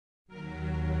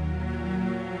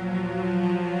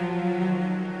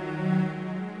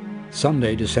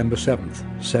Sunday, December 7th,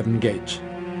 7 gates.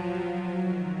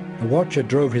 The Watcher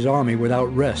drove his army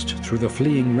without rest through the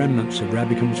fleeing remnants of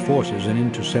Rabican's forces and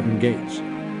into 7 gates.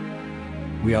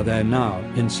 We are there now,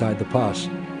 inside the pass,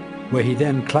 where he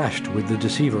then clashed with the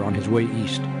Deceiver on his way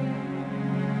east.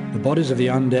 The bodies of the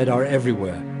undead are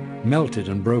everywhere, melted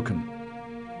and broken.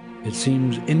 It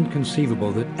seems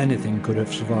inconceivable that anything could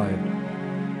have survived.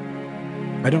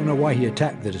 I don't know why he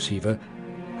attacked the Deceiver,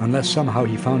 unless somehow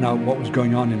he found out what was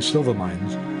going on in silver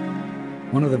mines.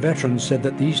 One of the veterans said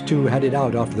that these two had it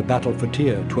out after the battle for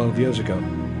Tyr 12 years ago,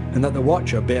 and that the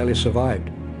Watcher barely survived.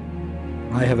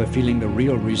 I have a feeling the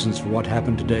real reasons for what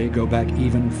happened today go back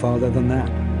even farther than that.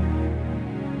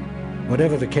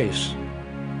 Whatever the case,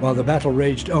 while the battle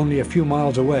raged only a few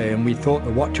miles away and we thought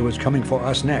the Watcher was coming for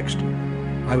us next,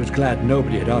 I was glad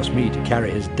nobody had asked me to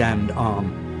carry his damned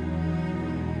arm.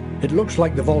 It looks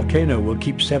like the volcano will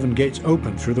keep 7 gates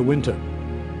open through the winter,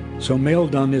 so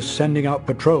Maeldun is sending out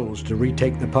patrols to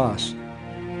retake the pass.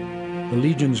 The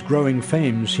Legion's growing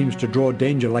fame seems to draw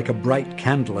danger like a bright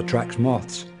candle attracts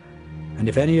moths, and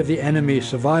if any of the enemy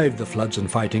survive the floods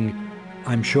and fighting,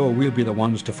 I'm sure we'll be the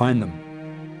ones to find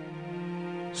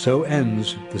them. So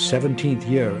ends the 17th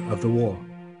year of the war.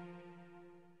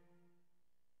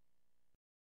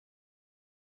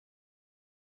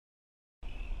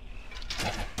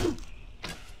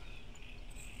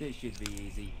 This should be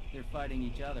easy. They're fighting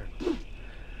each other.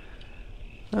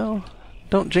 No,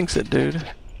 don't jinx it, dude.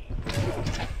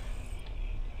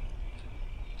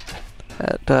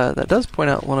 That does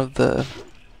point out one of the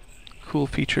cool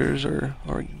features or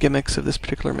gimmicks of this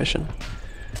particular mission.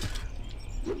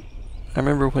 I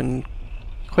remember when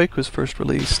Quake was first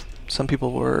released, some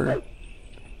people were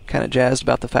kind of jazzed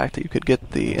about the fact that you could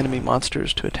get the enemy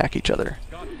monsters to attack each other.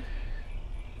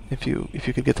 If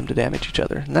you could get them to damage each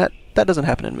other. And that doesn't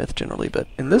happen in Myth generally, but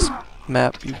in this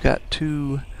map you've got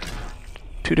two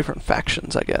different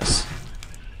factions, I guess.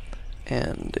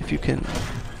 And if you can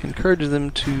encourage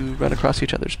them to run across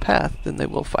each other's path, then they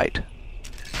will fight.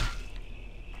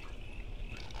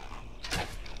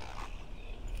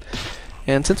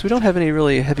 And since we don't have any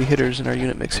really heavy hitters in our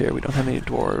unit mix here, we don't have any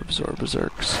dwarves or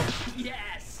berserks,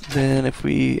 then if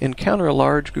we encounter a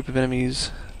large group of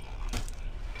enemies,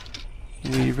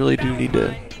 we really do need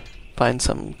to find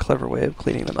some clever way of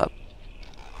cleaning them up.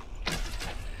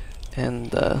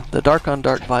 And the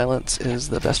dark-on-dark violence is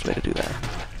the best way to do that.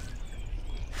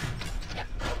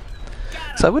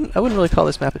 So I wouldn't really call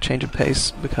this map a change of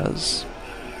pace, because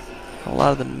a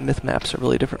lot of the Myth maps are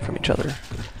really different from each other.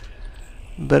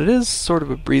 But it is sort of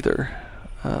a breather.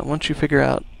 Once you figure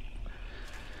out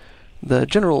the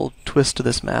general twist to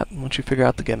this map, once you figure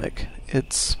out the gimmick,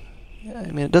 it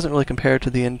doesn't really compare to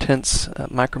the intense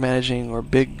micromanaging or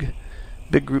big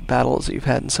group battles that you've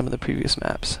had in some of the previous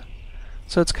maps.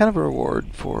 So it's kind of a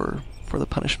reward for the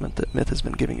punishment that Myth has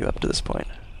been giving you up to this point.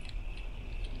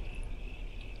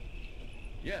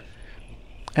 Yes.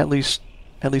 At least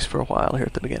for a while here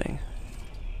at the beginning.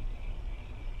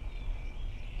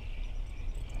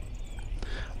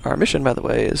 Our mission, by the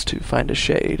way, is to find a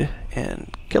shade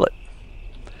and kill it.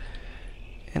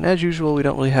 And as usual, we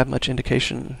don't really have much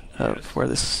indication of where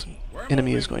this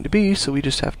enemy is going to be, so we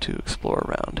just have to explore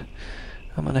around.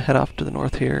 I'm going to head off to the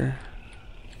north here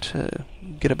to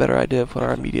get a better idea of what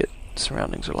our immediate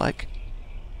surroundings are like.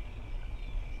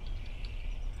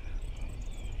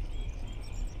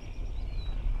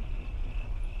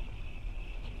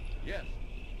 Yes.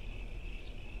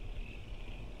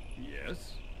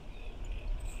 Yes.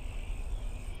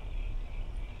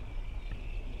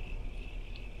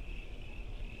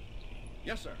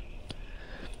 Yes, sir.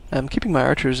 I'm keeping my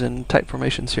archers in tight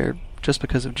formations here just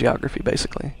because of geography,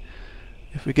 basically.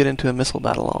 If we get into a missile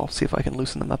battle, I'll see if I can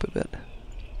loosen them up a bit.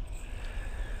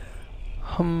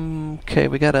 Okay,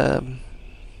 we got a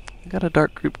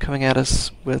dark group coming at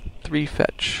us with 3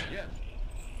 fetch, Yes.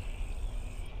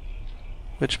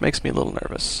 which makes me a little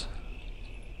nervous.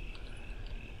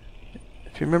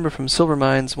 If you remember from Silver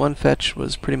Mines, 1 fetch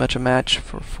was pretty much a match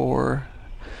for 4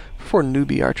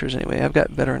 newbie archers anyway. I've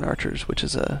got veteran archers, which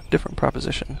is a different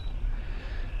proposition.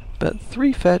 But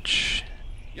 3 fetch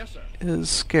Yes, sir. is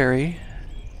scary.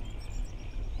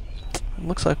 It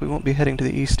looks like we won't be heading to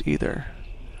the east either.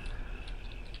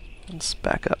 Let's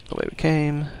back up the way we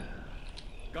came.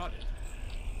 Got it.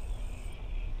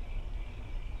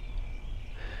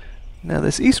 Now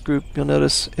this east group, you'll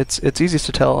notice it's easiest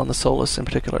to tell on the Solus in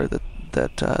particular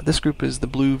that this group is the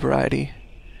blue variety,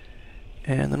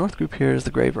 and the north group here is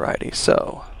the gray variety.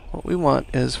 So what we want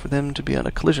is for them to be on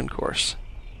a collision course,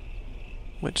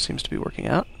 which seems to be working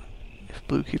out. If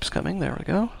blue keeps coming, there we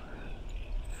go.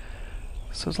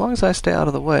 So as long as I stay out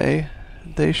of the way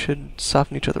they should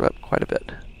soften each other up quite a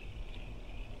bit.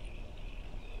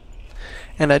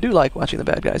 And I do like watching the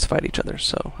bad guys fight each other,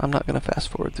 so I'm not going to fast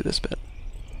forward through this bit.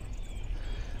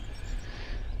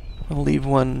 I'll leave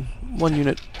one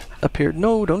unit up here.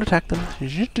 No, don't attack them.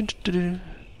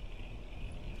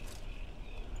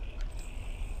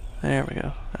 There we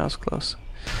go. That was close.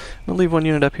 I'll leave one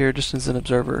unit up here just as an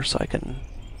observer so I can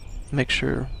make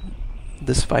sure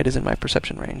this fight is in my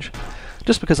perception range.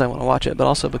 Just because I want to watch it, but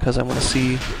also because I want to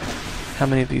see how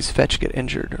many of these fetch get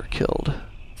injured or killed.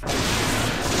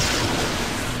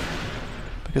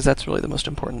 Because that's really the most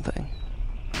important thing.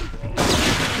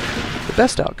 The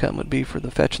best outcome would be for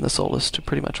the fetch and the soulless to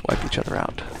pretty much wipe each other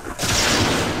out.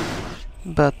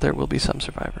 But there will be some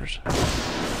survivors.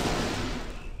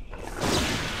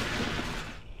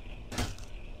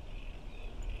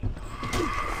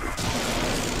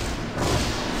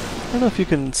 I don't know if you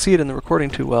can see it in the recording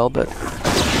too well, but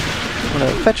when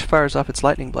a fetch fires off its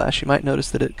lightning blast, you might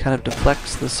notice that it kind of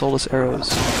deflects the soulless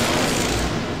arrows.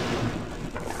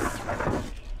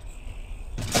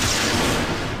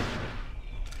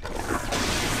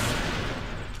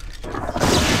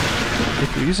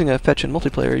 If you're using a fetch in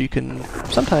multiplayer, you can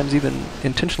sometimes even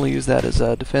intentionally use that as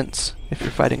a defense if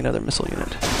you're fighting another missile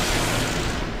unit.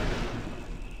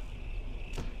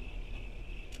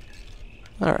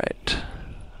 Alright.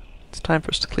 It's time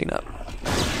for us to clean up.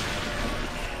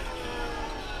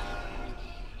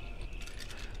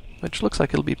 Which looks like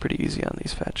it'll be pretty easy on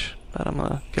these fetch, but I'm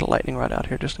gonna get a lightning rod out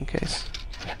here just in case.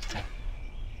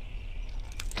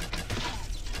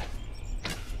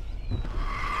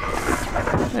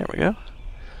 There we go.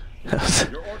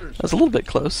 That was a little bit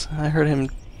close. I heard him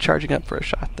charging up for a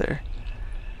shot there.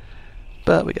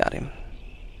 But we got him.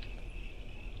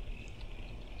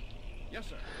 Yes,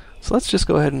 sir. So let's just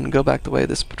go ahead and go back the way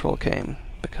this patrol came,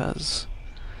 because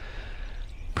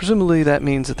presumably that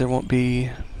means that there won't be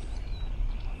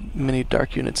many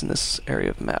dark units in this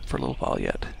area of the map for a little while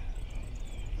yet.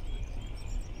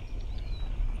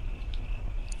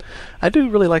 I do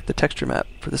really like the texture map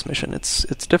for this mission. It's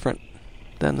different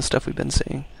than the stuff we've been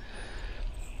seeing.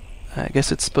 I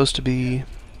guess it's supposed to be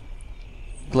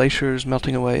glaciers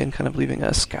melting away and kind of leaving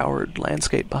a scoured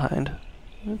landscape behind.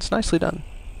 It's nicely done.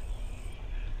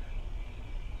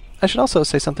 I should also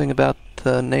say something about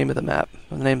the name of the map,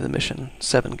 the name of the mission,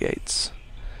 7 Gates.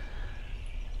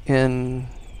 In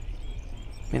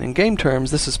game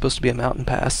terms, this is supposed to be a mountain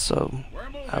pass, so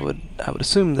I would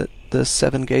assume that the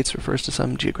 7 Gates refers to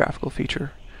some geographical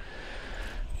feature.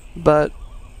 But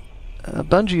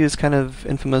Bungie is kind of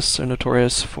infamous or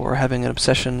notorious for having an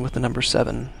obsession with the number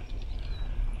 7.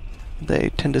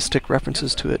 They tend to stick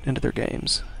references to it into their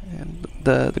games. And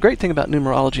the great thing about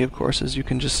numerology, of course, is you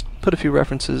can just put a few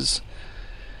references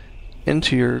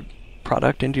into your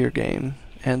product, into your game,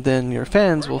 and then your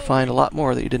fans will find a lot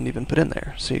more that you didn't even put in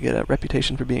there. So you get a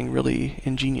reputation for being really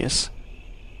ingenious.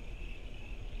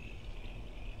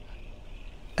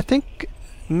 I think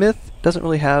Myth doesn't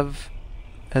really have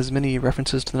as many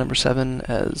references to the number 7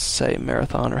 as, say,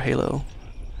 Marathon or Halo.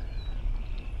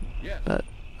 But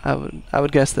I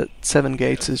would guess that 7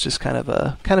 Gates is just kind of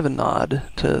a nod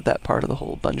to that part of the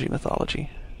whole Bungie mythology.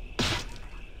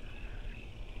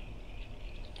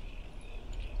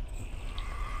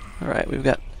 Alright, we've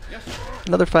got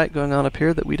another fight going on up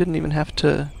here that we didn't even have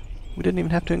to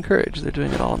encourage. They're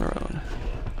doing it all on their own.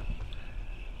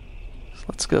 So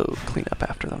let's go clean up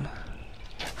after them.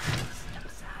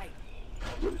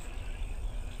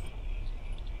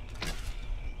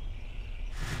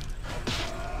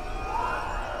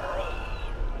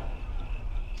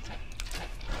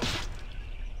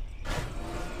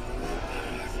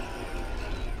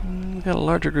 We've got a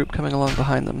larger group coming along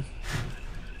behind them.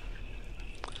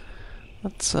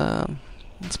 Let's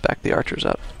back the archers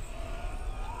up,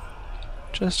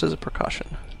 just as a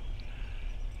precaution.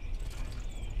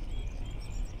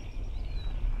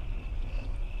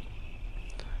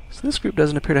 So this group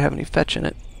doesn't appear to have any fetch in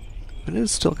it, but it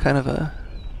is still kind of a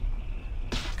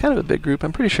big group.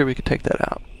 I'm pretty sure we could take that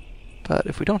out, but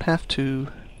if we don't have to,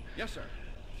 Yes, sir.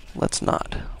 let's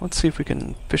not. Let's see if we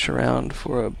can fish around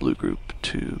for a blue group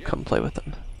to come play with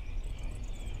them.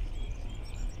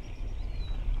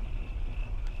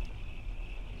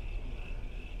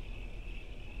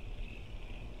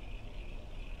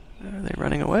 Are they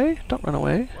running away? Don't run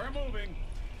away. We're moving.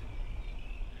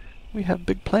 We have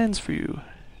big plans for you.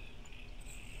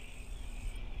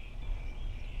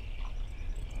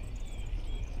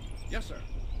 Yes, sir.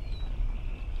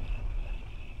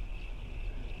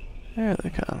 There they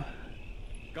come.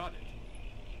 Got it.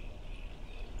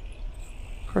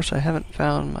 Of course, I haven't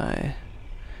found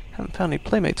any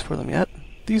playmates for them yet.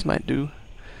 These might do.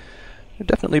 They're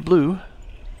definitely blue.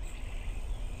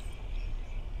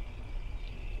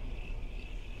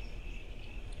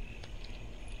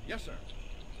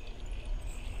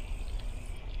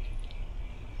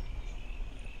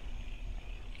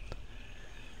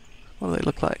 What do they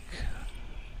look like?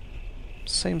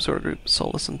 Same sort of group,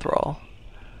 Solus and Thrall.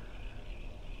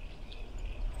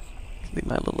 Leave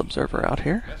my little observer out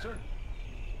here. Yes, sir.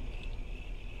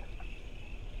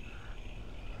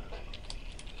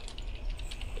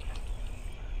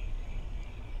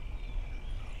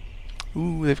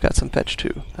 Ooh, they've got some fetch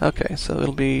too. Okay, so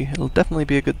it'll definitely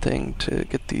be a good thing to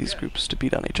get these groups to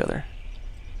beat on each other.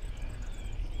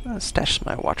 Stash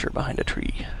my watcher behind a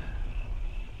tree.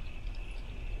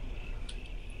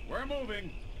 We're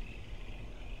moving.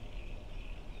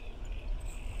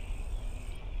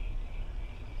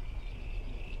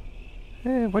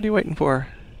 Hey, what are you waiting for?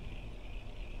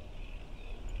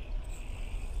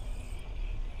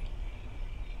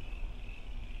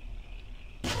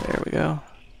 There we go.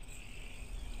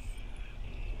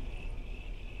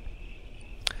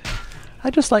 I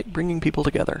just like bringing people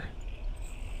together.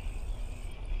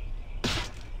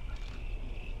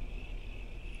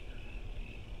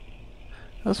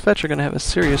 Those fetch are going to have a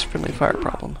serious friendly fire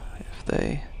problem if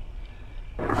they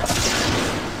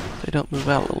don't move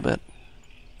out a little bit.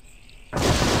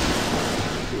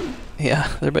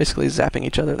 Yeah, they're basically zapping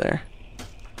each other there.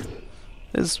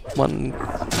 There's one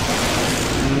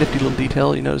nifty little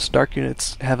detail. You notice dark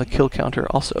units have a kill counter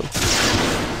also.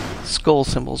 Skull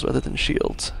symbols rather than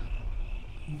shields.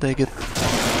 They get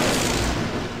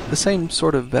the same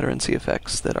sort of veterancy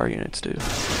effects that our units do.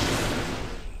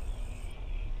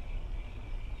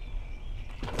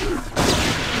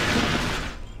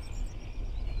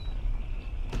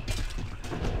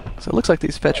 So it looks like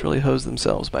these fetch really hose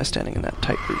themselves by standing in that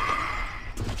tight group.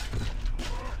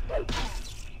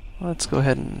 Let's go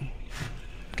ahead and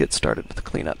get started with the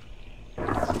cleanup.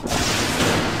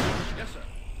 Yes, sir.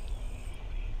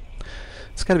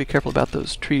 Just gotta be careful about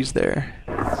those trees there.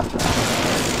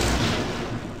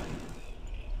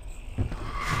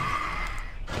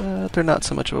 They're not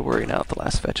so much of a worry now that the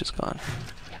last fetch is gone.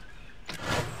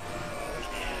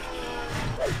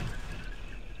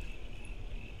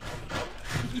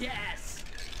 Yes!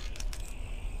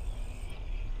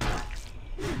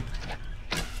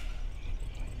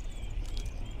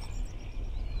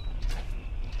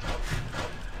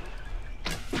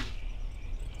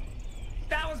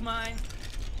 That was mine.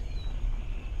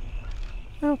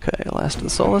 Okay, last of the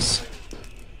Solus.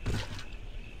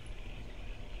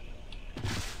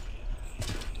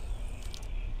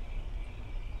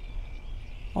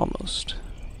 Almost.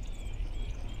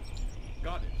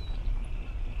 Got it.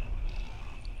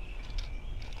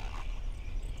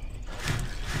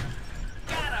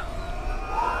 Got him!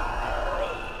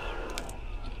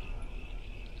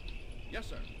 Yes,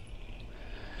 sir.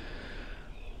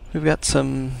 We've got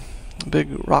some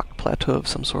big rock plateau of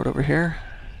some sort over here.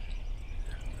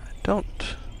 I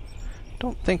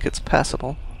don't think it's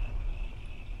passable.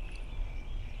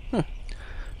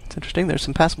 It's interesting, there's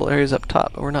some passable areas up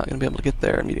top, but we're not going to be able to get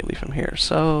there immediately from here,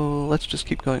 so let's just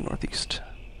keep going northeast.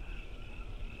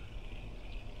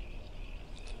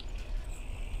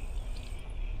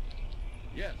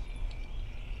 Yes.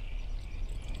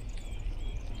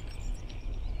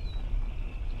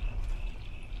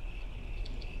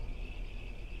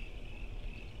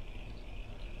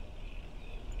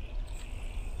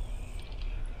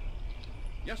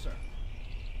 Yes, sir.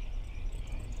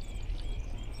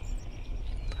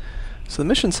 So the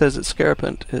mission says that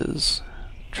Scarapent is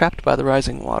trapped by the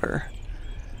rising water.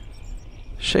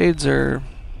 Shades are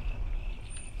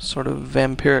sort of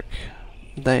vampiric.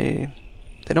 They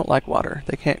don't like water.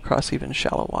 They can't cross even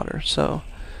shallow water, so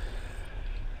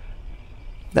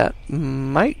that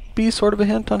might be sort of a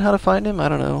hint on how to find him. I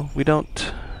don't know. We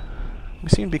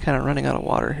seem to be kind of running out of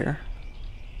water here.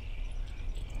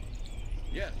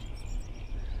 Yes.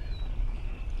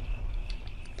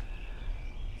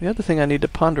 The other thing I need to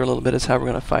ponder a little bit is how we're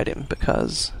going to fight him,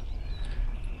 because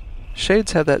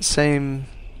Shades have that same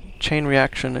chain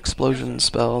reaction explosion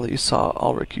spell that you saw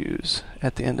Ulrich use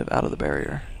at the end of Out of the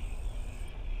Barrier.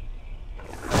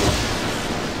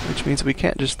 Which means we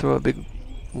can't just throw a big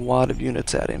wad of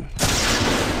units at him.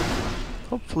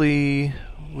 Hopefully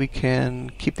we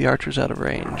can keep the archers out of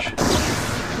range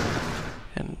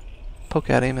and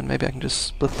poke at him, and maybe I can just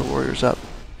split the warriors up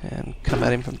and come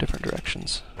at him from different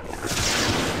directions.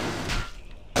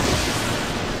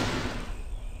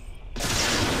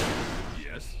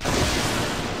 Yes.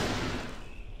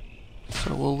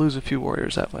 So we'll lose a few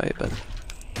warriors that way, but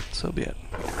so be it.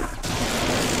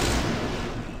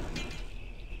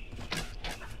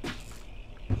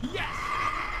 Yes!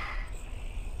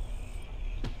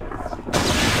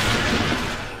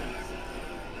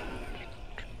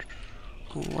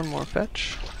 One more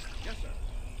fetch. Yes, sir.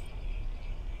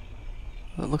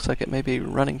 It looks like it may be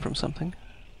running from something.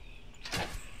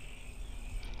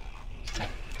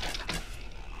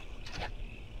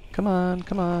 Come on,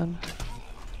 come on.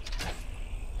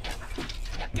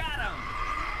 Got him!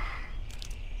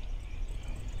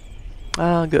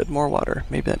 Ah, good, more water.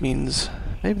 Maybe that means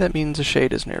a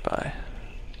shade is nearby.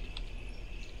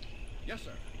 Yes,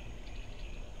 sir.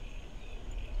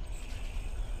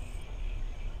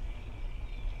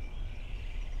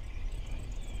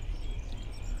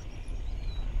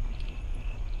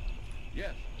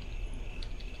 Yes.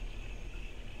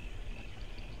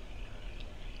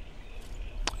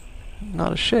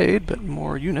 Not a shade, but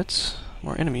more units,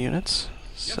 more enemy units.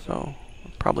 Yes, So,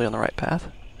 we're probably on the right path.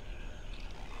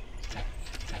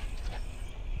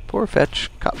 Poor Fetch,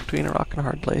 caught between a rock and a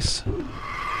hard place.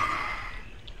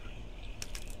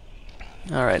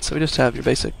 Alright, so we just have your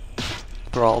basic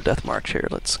Thrall Death March here.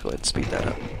 Let's go ahead and speed that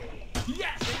up.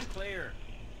 Yes, and clear.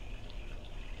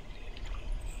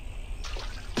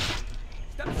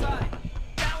 Step aside.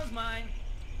 That was mine.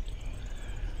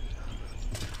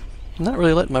 I'm not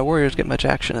really letting my warriors get much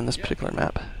action in this particular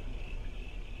map.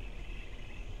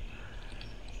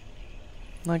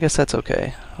 I guess that's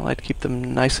okay. I like to keep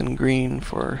them nice and green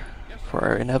for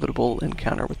our inevitable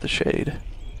encounter with the shade.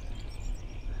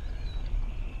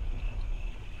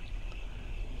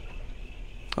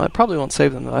 Well, I probably won't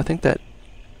save them though. I think that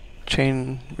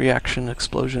chain reaction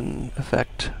explosion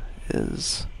effect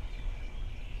is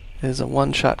a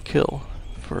one-shot kill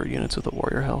for units with a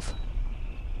warrior health.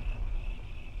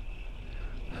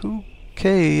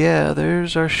 Okay, yeah,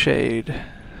 there's our shade.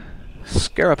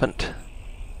 Scarapant.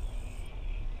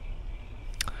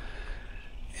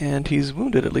 And he's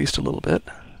wounded at least a little bit.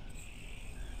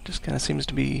 Just kind of seems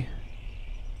to be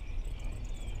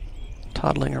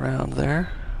toddling around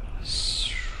there.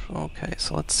 Okay,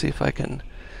 so let's see if I can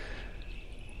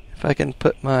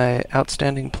put my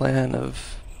outstanding plan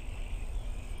of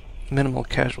minimal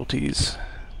casualties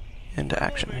into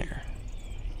action here.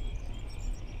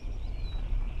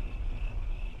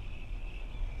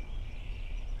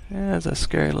 Yeah, that's a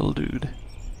scary little dude.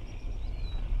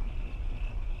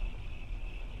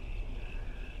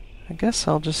 I guess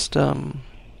I'll just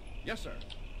Yes, sir.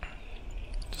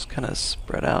 just kind of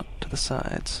spread out to the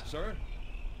sides Sir,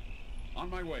 on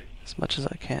my way. as much as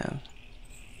I can.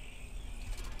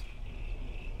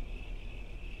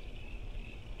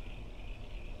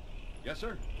 Yes,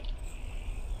 sir.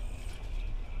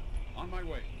 On my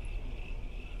way.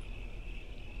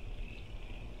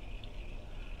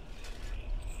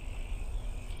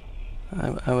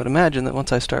 I would imagine that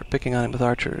once I start picking on him with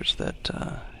archers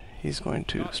that he's going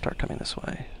to start coming this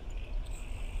way.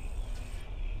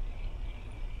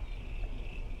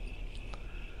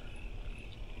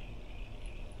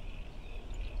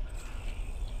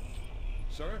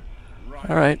 Sir, right.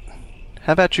 Alright,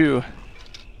 how about you?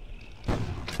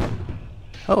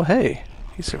 Oh hey,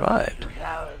 he survived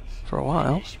for a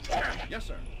while. Yes,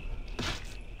 sir.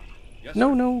 Yes, No,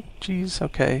 sir. no, geez,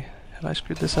 okay. Have I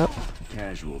screwed this up?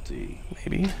 Casualty.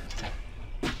 Maybe.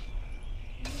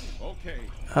 Okay.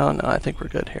 Oh no, I think we're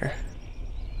good here.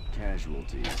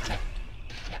 Casualty.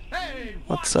 Hey,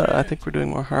 Let's, watch I it! think we're doing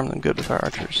more harm than good with our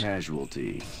archers.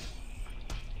 Casualty.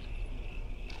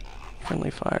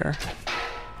 Friendly fire.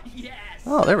 Yes.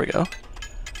 Oh, there we go.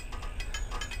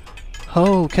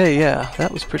 Okay, yeah,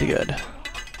 that was pretty good.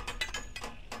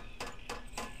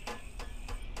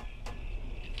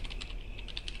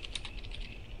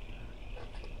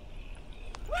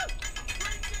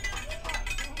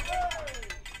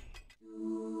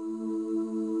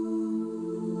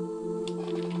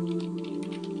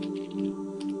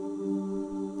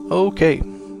 Okay,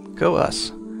 go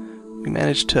us. We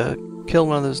managed to kill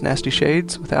one of those nasty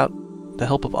shades without the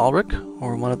help of Ulrich,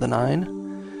 or one of the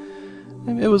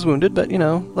 9. It was wounded, but, you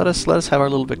know, let us have our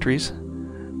little victories.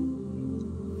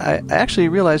 I actually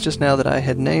realized just now that I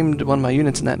had named one of my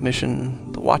units in that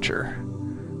mission the Watcher,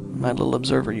 my little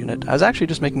observer unit. I was actually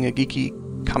just making a geeky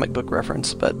comic book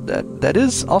reference, but that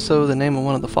is also the name of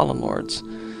one of the Fallen Lords,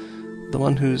 the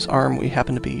one whose arm we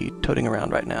happen to be toting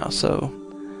around right now, so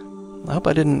I hope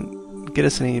I didn't get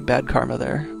us any bad karma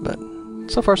there, but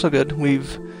so far so good.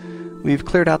 We've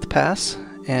cleared out the pass,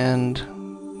 and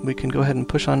we can go ahead and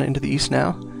push on into the east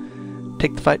now.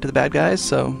 Take the fight to the bad guys,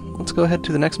 so let's go ahead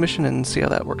to the next mission and see how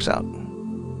that works out.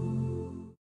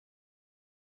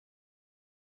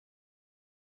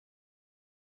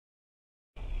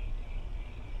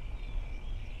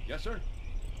 Yes, sir.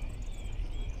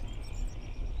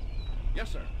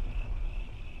 Yes, sir.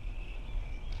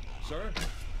 Sir,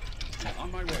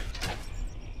 on my way.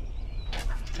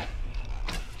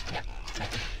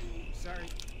 Sorry.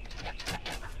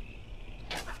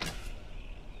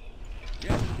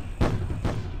 Yes.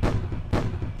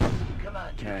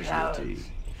 Casualty.